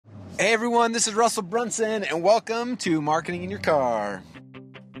Hey everyone, this is Russell Brunson, and welcome to Marketing in Your Car.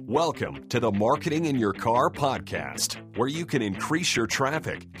 Welcome to the Marketing in Your Car podcast, where you can increase your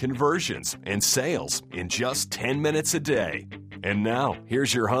traffic, conversions, and sales in just 10 minutes a day. And now,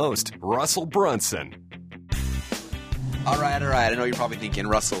 here's your host, Russell Brunson. All right. I know you're probably thinking,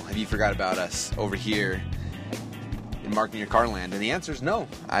 Russell, have you forgot about us over here in Marketing in Your Car land? And the answer is no.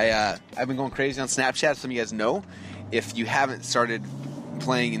 I've been going crazy on Snapchat. Some of you guys know. If you haven't started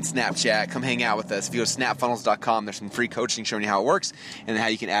playing in Snapchat, come hang out with us. If you go to snapfunnels.com, there's some free coaching showing you how it works and how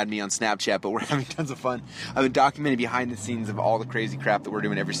you can add me on Snapchat. But we're having tons of fun. I've been documenting behind the scenes of all the crazy crap that we're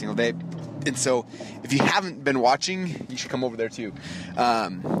doing every single day. And so if you haven't been watching, you should come over there too.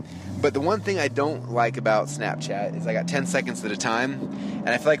 But the one thing I don't like about Snapchat is I got 10 seconds at a time. And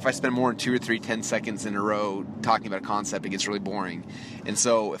I feel like if I spend more than 2 or 3 10 seconds in a row talking about a concept, it gets really boring. And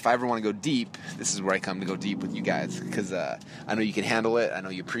so if I ever want to go deep, this is where I come to go deep with you guys. Because I know you can handle it. I know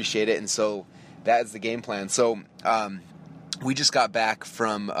you appreciate it. And so that is the game plan. So we just got back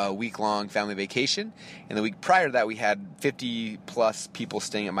from a week-long family vacation. And the week prior to that, we had 50-plus people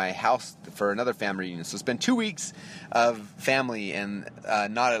staying at my house for another family reunion. So it's been 2 weeks of family and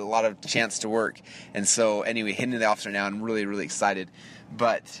not a lot of chance to work. And so anyway, heading to the office right now, I'm really, really excited.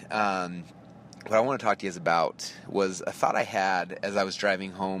 But what I want to talk to you guys about was a thought I had as I was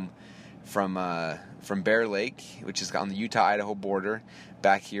driving home from Bear Lake, which is on the Utah-Idaho border,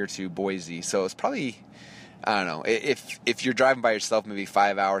 back here to Boise. So it's probably, I don't know, if you're driving by yourself, maybe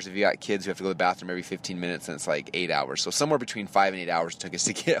 5 hours. If you got kids who have to go to the bathroom every 15 minutes, then it's like 8 hours. So somewhere between 5 and 8 hours it took us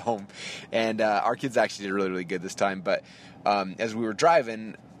to get home. And our kids actually did really, really good this time. But as we were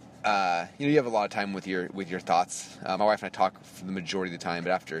driving, you have a lot of time with your thoughts. My wife and I talk for the majority of the time,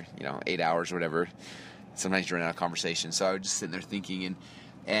 but after 8 hours or whatever, sometimes you run out of conversation. So I was just sitting there thinking,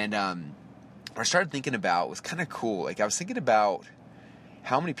 and what I started thinking about was kind of cool. Like I was thinking about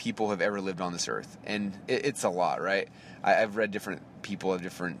how many people have ever lived on this earth, and it's a lot, right? I've read different people have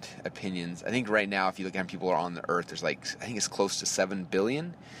different opinions. I think right now, if you look at how many people are on the earth, there's I think it's close to 7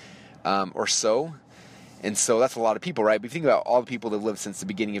 billion or so. And so that's a lot of people, right? But if you think about all the people that have lived since the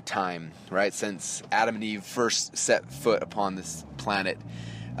beginning of time, right? Since Adam and Eve first set foot upon this planet,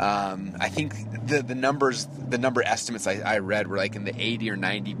 I think the number estimates I read were in the 80 or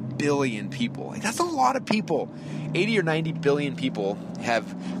 90 billion people. That's a lot of people. 80 or 90 billion people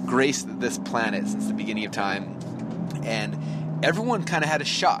have graced this planet since the beginning of time, and everyone kind of had a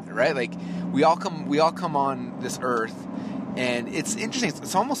shot, right? We all come on this earth. And it's interesting.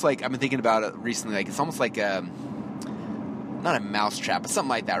 It's almost like, I've been thinking about it recently, it's almost like not a mousetrap, but something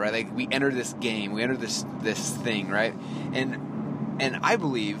like that, right? We enter this game, we enter this thing, right? And I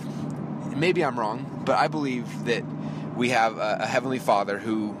believe, maybe I'm wrong, but I believe that we have a Heavenly Father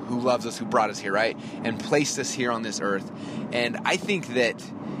who loves us, who brought us here, right? And placed us here on this earth. And I think that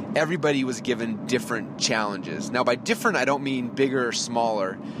everybody was given different challenges. Now, by different, I don't mean bigger or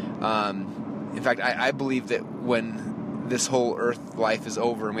smaller. In fact, I believe that when this whole earth life is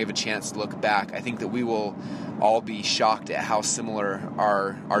over and we have a chance to look back, I think that we will all be shocked at how similar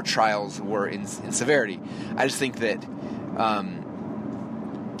our trials were in severity. I just think that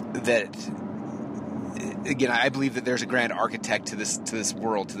again, I believe that there's a grand architect to this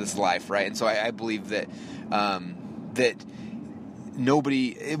world, to this life, right? And so I believe that that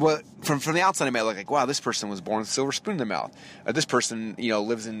nobody, from the outside, I might look like, wow, this person was born with a silver spoon in their mouth. Or this person,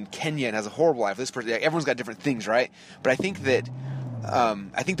 lives in Kenya and has a horrible life. This person, everyone's got different things, right? But I think that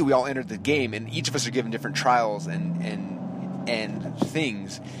we all entered the game, and each of us are given different trials and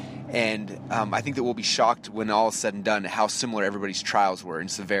things. And I think that we'll be shocked when all is said and done at how similar everybody's trials were in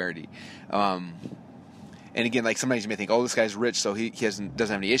severity. And again, sometimes you may think, oh, this guy's rich, so he doesn't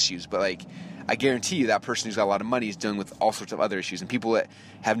have any issues. But I guarantee you that person who's got a lot of money is dealing with all sorts of other issues. And people that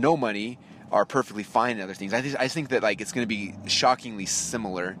have no money are perfectly fine in other things. I think that it's going to be shockingly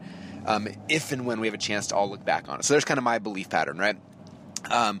similar if and when we have a chance to all look back on it. So there's kind of my belief pattern, right?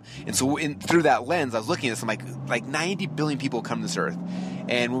 And so through that lens, I was looking at this, I'm like 90 billion people come to this earth.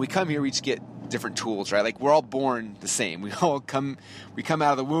 And when we come here, we each get different tools, right? We're all born the same. We come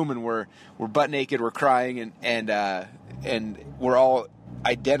out of the womb and we're butt naked, we're crying, and we're all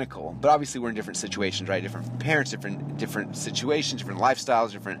identical, but obviously we're in different situations, right? Different parents, different situations, different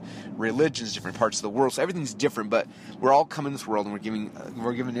lifestyles, different religions, different parts of the world. So everything's different, but we're all coming in this world, and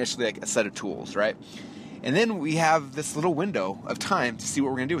we're given initially a set of tools, right? And then we have this little window of time to see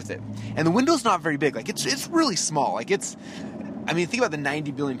what we're going to do with it. And the window's not very big. It's really small. Think about the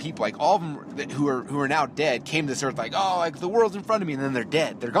 90 billion people. All of them who are now dead came to this earth the world's in front of me, and then they're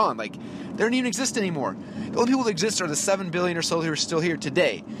dead. They're gone. They don't even exist anymore. The only people that exist are the 7 billion or so who are still here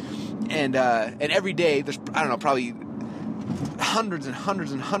today. And every day there's, I don't know, probably hundreds and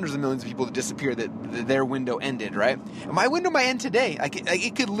hundreds and hundreds of millions of people that disappear that their window ended, right? And my window might end today.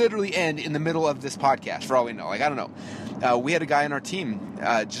 It could literally end in the middle of this podcast, for all we know. I don't know. We had a guy on our team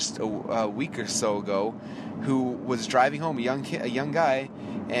just a week or so ago who was driving home, a young guy,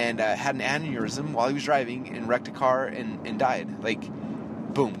 and had an aneurysm while he was driving and wrecked a car and died.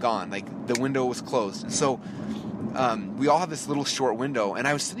 Boom, gone. The window was closed. And so we all have this little short window, and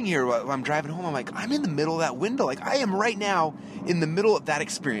I was sitting here while I'm driving home. I'm like, I'm in the middle of that window. I am right now in the middle of that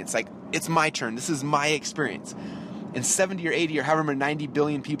experience. It's my turn. This is my experience. And 70 or 80 or however many 90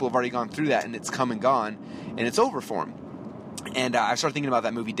 billion people have already gone through that, and it's come and gone, and it's over for them. And I started thinking about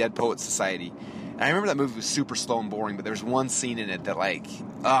that movie, Dead Poets Society. And I remember that movie was super slow and boring, but there was one scene in it that I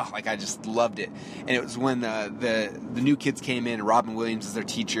just loved it. And it was when the new kids came in, and Robin Williams is their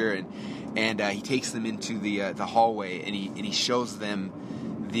teacher, and he takes them into the hallway, and he shows them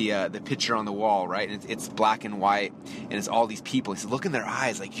the picture on the wall, right? And it's black and white, and it's all these people. He said, look in their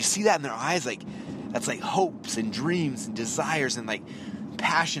eyes, you see that in their eyes, that's hopes and dreams and desires and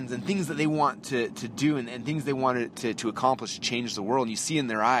passions and things that they want to do and things they wanted to accomplish to change the world. And you see in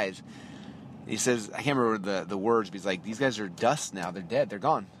their eyes. He says, I can't remember the words, but he's like, these guys are dust now. They're dead. They're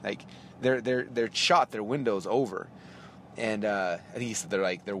gone. They're shot. Their window's over. And I think he said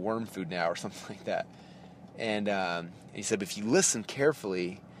they're worm food now or something like that. And he said, but if you listen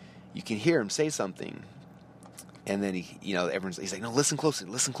carefully, you can hear him say something. And then he's like, no, listen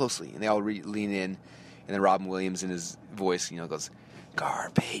closely. And they all lean in. And then Robin Williams in his voice, goes,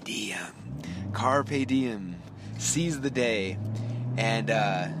 carpe diem, seize the day.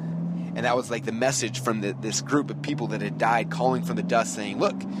 And that was the message from this group of people that had died, calling from the dust, saying,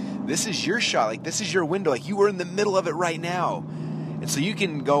 look, this is your shot. This is your window. You were in the middle of it right now. And so you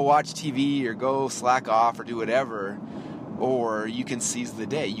can go watch TV or go slack off or do whatever, or you can seize the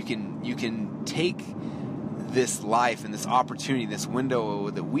day. You can take this life and this opportunity, this window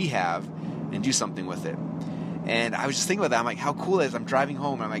that we have, and do something with it. And I was just thinking about that. I'm like, how cool it is. I'm driving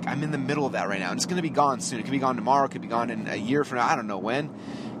home. And I'm like, I'm in the middle of that right now. And it's going to be gone soon. It could be gone tomorrow. It could be gone in a year from now. I don't know when.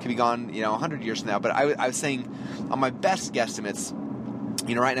 It could be gone, 100 years from now. But I was saying, on my best guesstimates,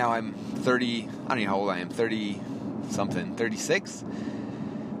 right now I'm 30. I don't know how old I am. 30-something. 36.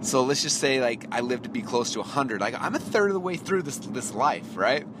 So let's just say, I live to be close to 100. I'm a third of the way through this life,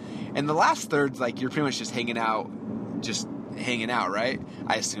 right? And the last third's you're pretty much just hanging out, right?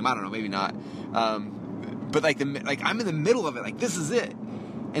 I assume. I don't know. Maybe not. But I'm in the middle of it. This is it.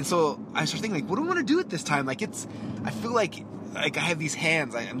 And so I started thinking, what do I want to do at this time? I feel like I have these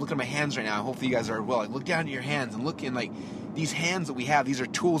hands. I'm looking at my hands right now. Hopefully you guys are well. Look down at your hands and look in these hands that we have. These are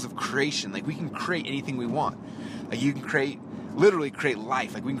tools of creation. We can create anything we want. You can literally create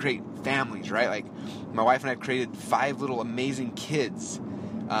life. We can create families, right? My wife and I have created 5 little amazing kids.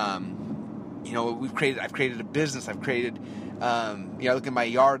 I've created a business. I've created, look at my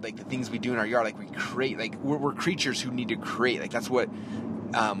yard, the things we do in our yard, we create, we're creatures who need to create. That's what,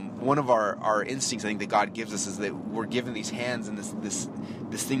 one of our instincts I think that God gives us is that we're given these hands and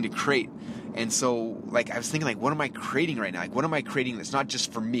this thing to create. And so, I was thinking, what am I creating right now? What am I creating that's not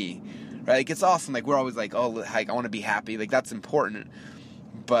just for me, right? It's awesome. We're always I want to be happy. That's important.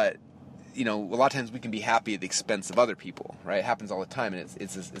 But, a lot of times we can be happy at the expense of other people, right? It happens all the time, and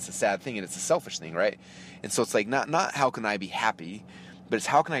it's a sad thing, and it's a selfish thing, right? And so it's not how can I be happy, but it's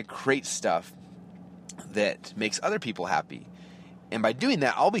how can I create stuff that makes other people happy. And by doing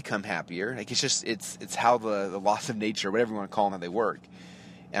that, I'll become happier. It's how the laws of nature, whatever you want to call them, how they work.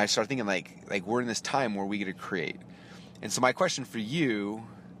 And I started thinking we're in this time where we get to create. And so my question for you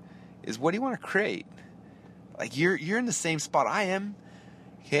is, what do you want to create? You're in the same spot I am.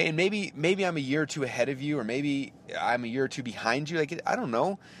 Okay, and maybe I'm a year or two ahead of you, or maybe I'm a year or two behind you. I don't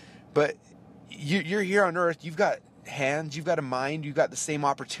know, but you're here on Earth. You've got hands, you've got a mind, you've got the same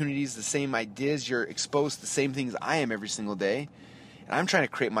opportunities, the same ideas. You're exposed to the same things I am every single day. And I'm trying to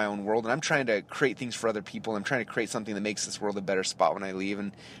create my own world, and I'm trying to create things for other people. I'm trying to create something that makes this world a better spot when I leave.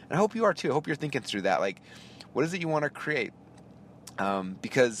 And I hope you are too. I hope you're thinking through that. What is it you want to create?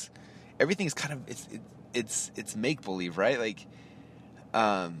 Because everything's kind of it's make believe, right?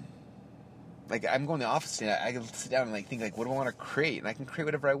 I'm going to the office today. I can sit down and think what do I want to create? And I can create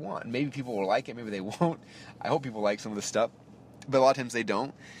whatever I want. Maybe people will like it. Maybe they won't. I hope people like some of the stuff, but a lot of times they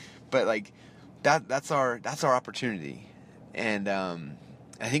don't. But that's our opportunity. And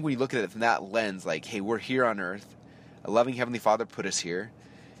I think when you look at it from that lens, hey, we're here on Earth. A loving Heavenly Father put us here.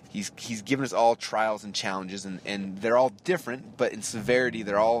 He's given us all trials and challenges, and they're all different, but in severity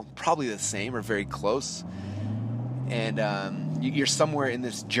they're all probably the same or very close. And you're somewhere in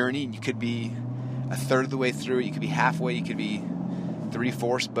this journey, and you could be a third of the way through it, you could be halfway, you could be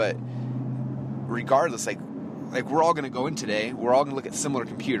 3/4, but regardless, like we're all going to go in today. We're all going to look at similar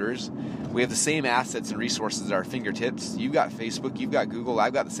computers. We have the same assets and resources at our fingertips. You've got Facebook, you've got Google,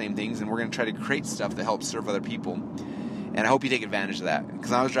 I've got the same things, and we're going to try to create stuff that helps serve other people. And I hope you take advantage of that.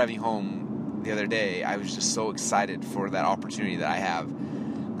 Because when I was driving home the other day, I was just so excited for that opportunity that I have,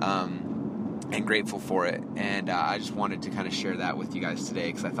 and grateful for it. And I just wanted to kind of share that with you guys today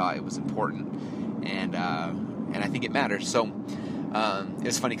because I thought it was important, and I think it matters. So it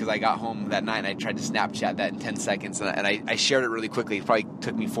was funny because I got home that night and I tried to Snapchat that in 10 seconds, and I shared it really quickly. It probably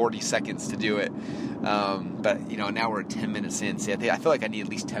took me 40 seconds to do it, but now we're 10 minutes in. See, I feel like I need at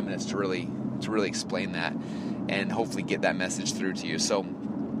least 10 minutes to really explain that and hopefully get that message through to you. So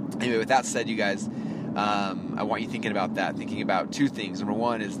anyway, with that said, you guys, I want you thinking about two things. Number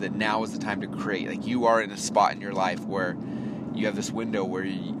one is that now is the time to create. Like, you are in a spot in your life where you have this window where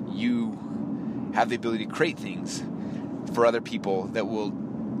you have the ability to create things for other people that will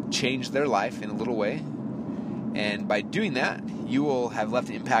change their life in a little way. And by doing that, you will have left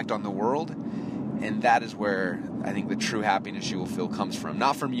an impact on the world. And that is where I think the true happiness you will feel comes from.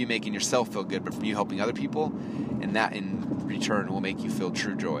 Not from you making yourself feel good, but from you helping other people. And that in return will make you feel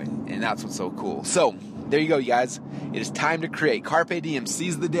true joy. And that's what's so cool. So there you go, you guys. It is time to create. Carpe diem.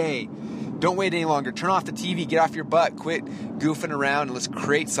 Seize the day. Don't wait any longer. Turn off the TV. Get off your butt. Quit goofing around. And let's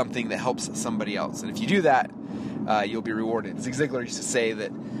create something that helps somebody else. And if you do that, you'll be rewarded. Zig Ziglar used to say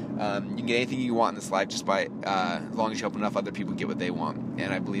that you can get anything you want in this life just by as long as you help enough other people get what they want.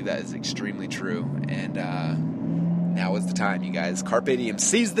 And I believe that is extremely true. And now is the time, you guys. Carpe diem.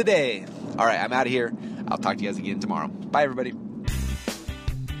 Seize the day. All right, I'm out of here. I'll talk to you guys again tomorrow. Bye, everybody.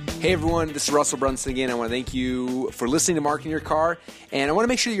 Hey everyone, this is Russell Brunson again. I want to thank you for listening to Marketing Your Car, and I want to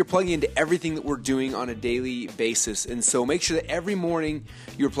make sure that you're plugging into everything that we're doing on a daily basis. And so make sure that every morning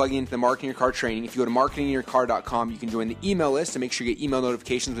you're plugging into the Marketing Your Car training. If you go to marketingyourcar.com, you can join the email list and make sure you get email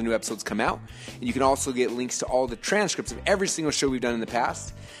notifications when new episodes come out. And you can also get links to all the transcripts of every single show we've done in the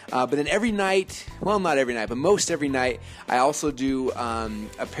past. But then every night, well, not every night, but most every night, I also do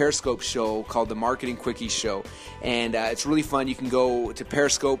a Periscope show called the Marketing Quickie Show. And it's really fun. You can go to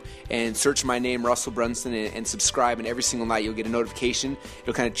Periscope and search my name, Russell Brunson, and subscribe. And every single night you'll get a notification.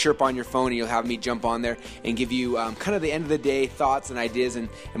 It'll kind of chirp on your phone, and you'll have me jump on there and give you kind of the end of the day thoughts and ideas and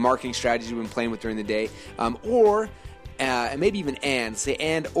marketing strategies we've been playing with during the day. And maybe even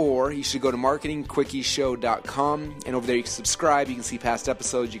or you should go to marketingquickieshow.com, and over there you can subscribe, you can see past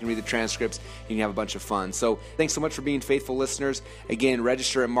episodes, you can read the transcripts, and you can have a bunch of fun. So thanks so much for being faithful listeners. Again,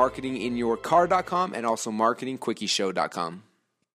 register at marketinginyourcar.com and also marketingquickieshow.com.